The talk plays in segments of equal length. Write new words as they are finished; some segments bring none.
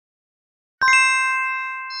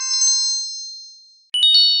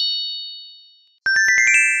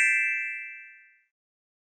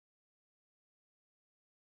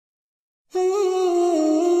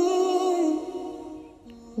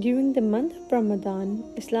During the month of Ramadan,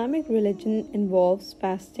 Islamic religion involves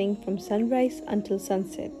fasting from sunrise until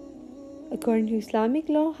sunset. According to Islamic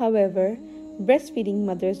law, however, breastfeeding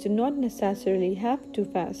mothers do not necessarily have to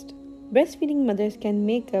fast. Breastfeeding mothers can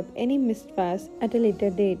make up any missed fast at a later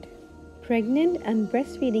date. Pregnant and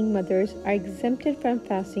breastfeeding mothers are exempted from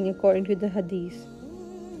fasting according to the hadith.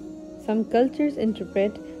 Some cultures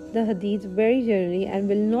interpret the hadith very generally and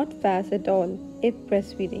will not fast at all if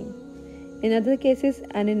breastfeeding. In other cases,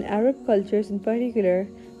 and in Arab cultures in particular,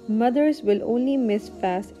 mothers will only miss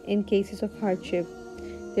fast in cases of hardship.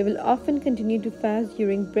 They will often continue to fast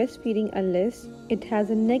during breastfeeding unless it has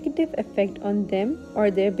a negative effect on them or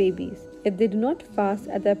their babies. If they do not fast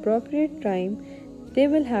at the appropriate time, they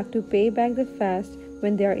will have to pay back the fast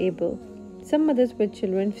when they are able. Some mothers with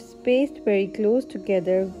children spaced very close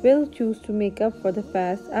together will choose to make up for the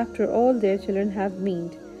fast after all their children have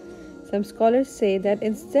weaned. Some scholars say that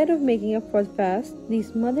instead of making up for the fast,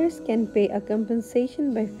 these mothers can pay a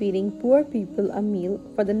compensation by feeding poor people a meal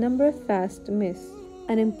for the number of fasts missed.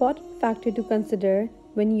 An important factor to consider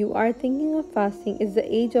when you are thinking of fasting is the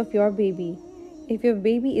age of your baby. If your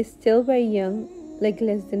baby is still very young, like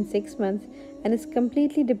less than 6 months, and is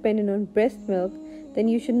completely dependent on breast milk, then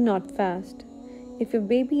you should not fast. If your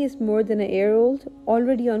baby is more than a year old,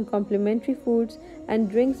 already on complementary foods,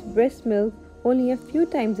 and drinks breast milk only a few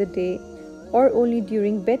times a day or only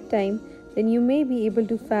during bedtime, then you may be able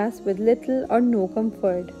to fast with little or no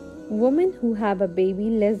comfort. Women who have a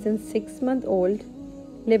baby less than 6 months old,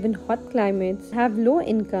 live in hot climates, have low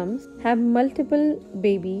incomes, have multiple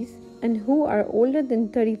babies, and who are older than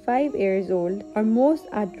 35 years old are most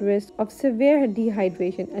at risk of severe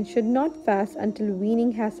dehydration and should not fast until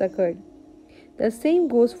weaning has occurred. The same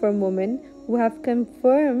goes for women who have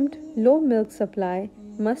confirmed low milk supply,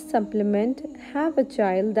 must supplement, have a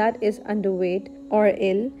child that is underweight or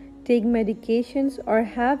ill, take medications, or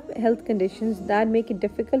have health conditions that make it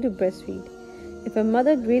difficult to breastfeed. If a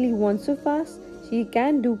mother really wants to fast, she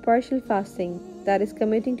can do partial fasting, that is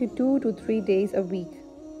committing to 2 to 3 days a week.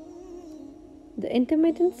 The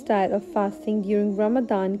intermittent style of fasting during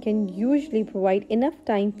Ramadan can usually provide enough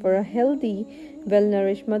time for a healthy,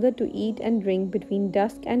 well-nourished mother to eat and drink between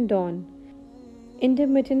dusk and dawn.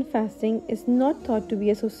 Intermittent fasting is not thought to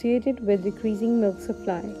be associated with decreasing milk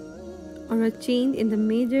supply or a change in the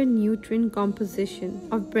major nutrient composition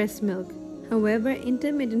of breast milk. However,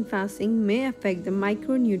 intermittent fasting may affect the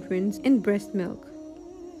micronutrients in breast milk.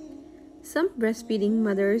 Some breastfeeding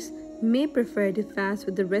mothers may prefer to fast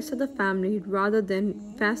with the rest of the family rather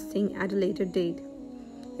than fasting at a later date.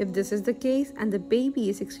 If this is the case and the baby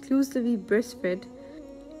is exclusively breastfed,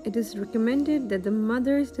 it is recommended that the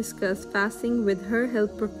mothers discuss fasting with her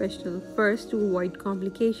health professional first to avoid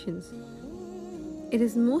complications. It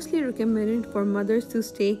is mostly recommended for mothers to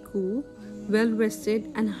stay cool, well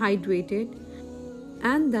rested and hydrated,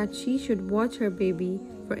 and that she should watch her baby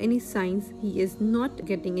for any signs he is not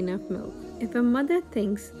getting enough milk. If a mother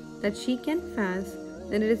thinks that she can fast,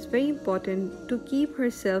 then it is very important to keep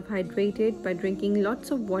herself hydrated by drinking lots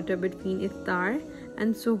of water between iftar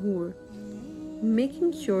and suhoor.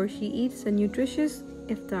 Making sure she eats a nutritious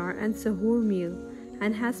iftar and suhoor meal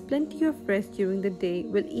and has plenty of rest during the day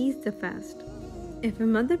will ease the fast. If a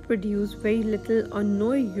mother produces very little or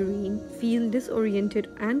no urine, feel disoriented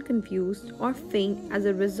and confused, or faint as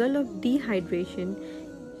a result of dehydration,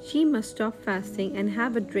 she must stop fasting and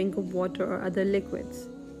have a drink of water or other liquids.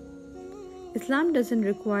 Islam doesn't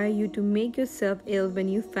require you to make yourself ill when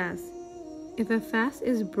you fast. If a fast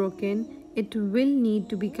is broken, it will need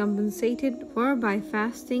to be compensated for by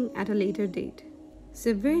fasting at a later date.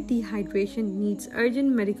 Severe dehydration needs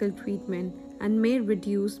urgent medical treatment and may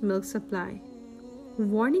reduce milk supply.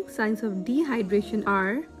 Warning signs of dehydration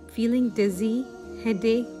are feeling dizzy,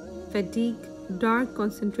 headache, fatigue, dark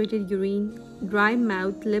concentrated urine, dry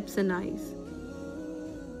mouth, lips and eyes.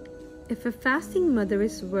 If a fasting mother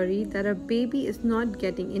is worried that her baby is not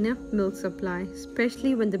getting enough milk supply,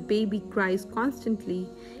 especially when the baby cries constantly,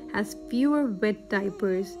 has fewer wet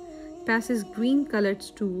diapers, passes green-colored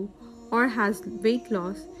stool, or has weight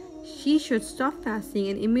loss, she should stop fasting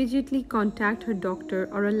and immediately contact her doctor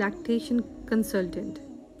or a lactation consultant.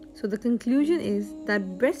 So the conclusion is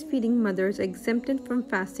that breastfeeding mothers are exempted from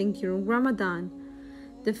fasting during Ramadan.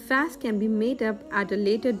 The fast can be made up at a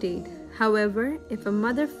later date. However, if a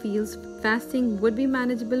mother feels fasting would be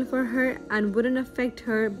manageable for her and wouldn't affect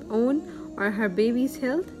her own or her baby's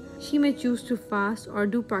health, she may choose to fast or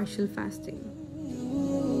do partial fasting.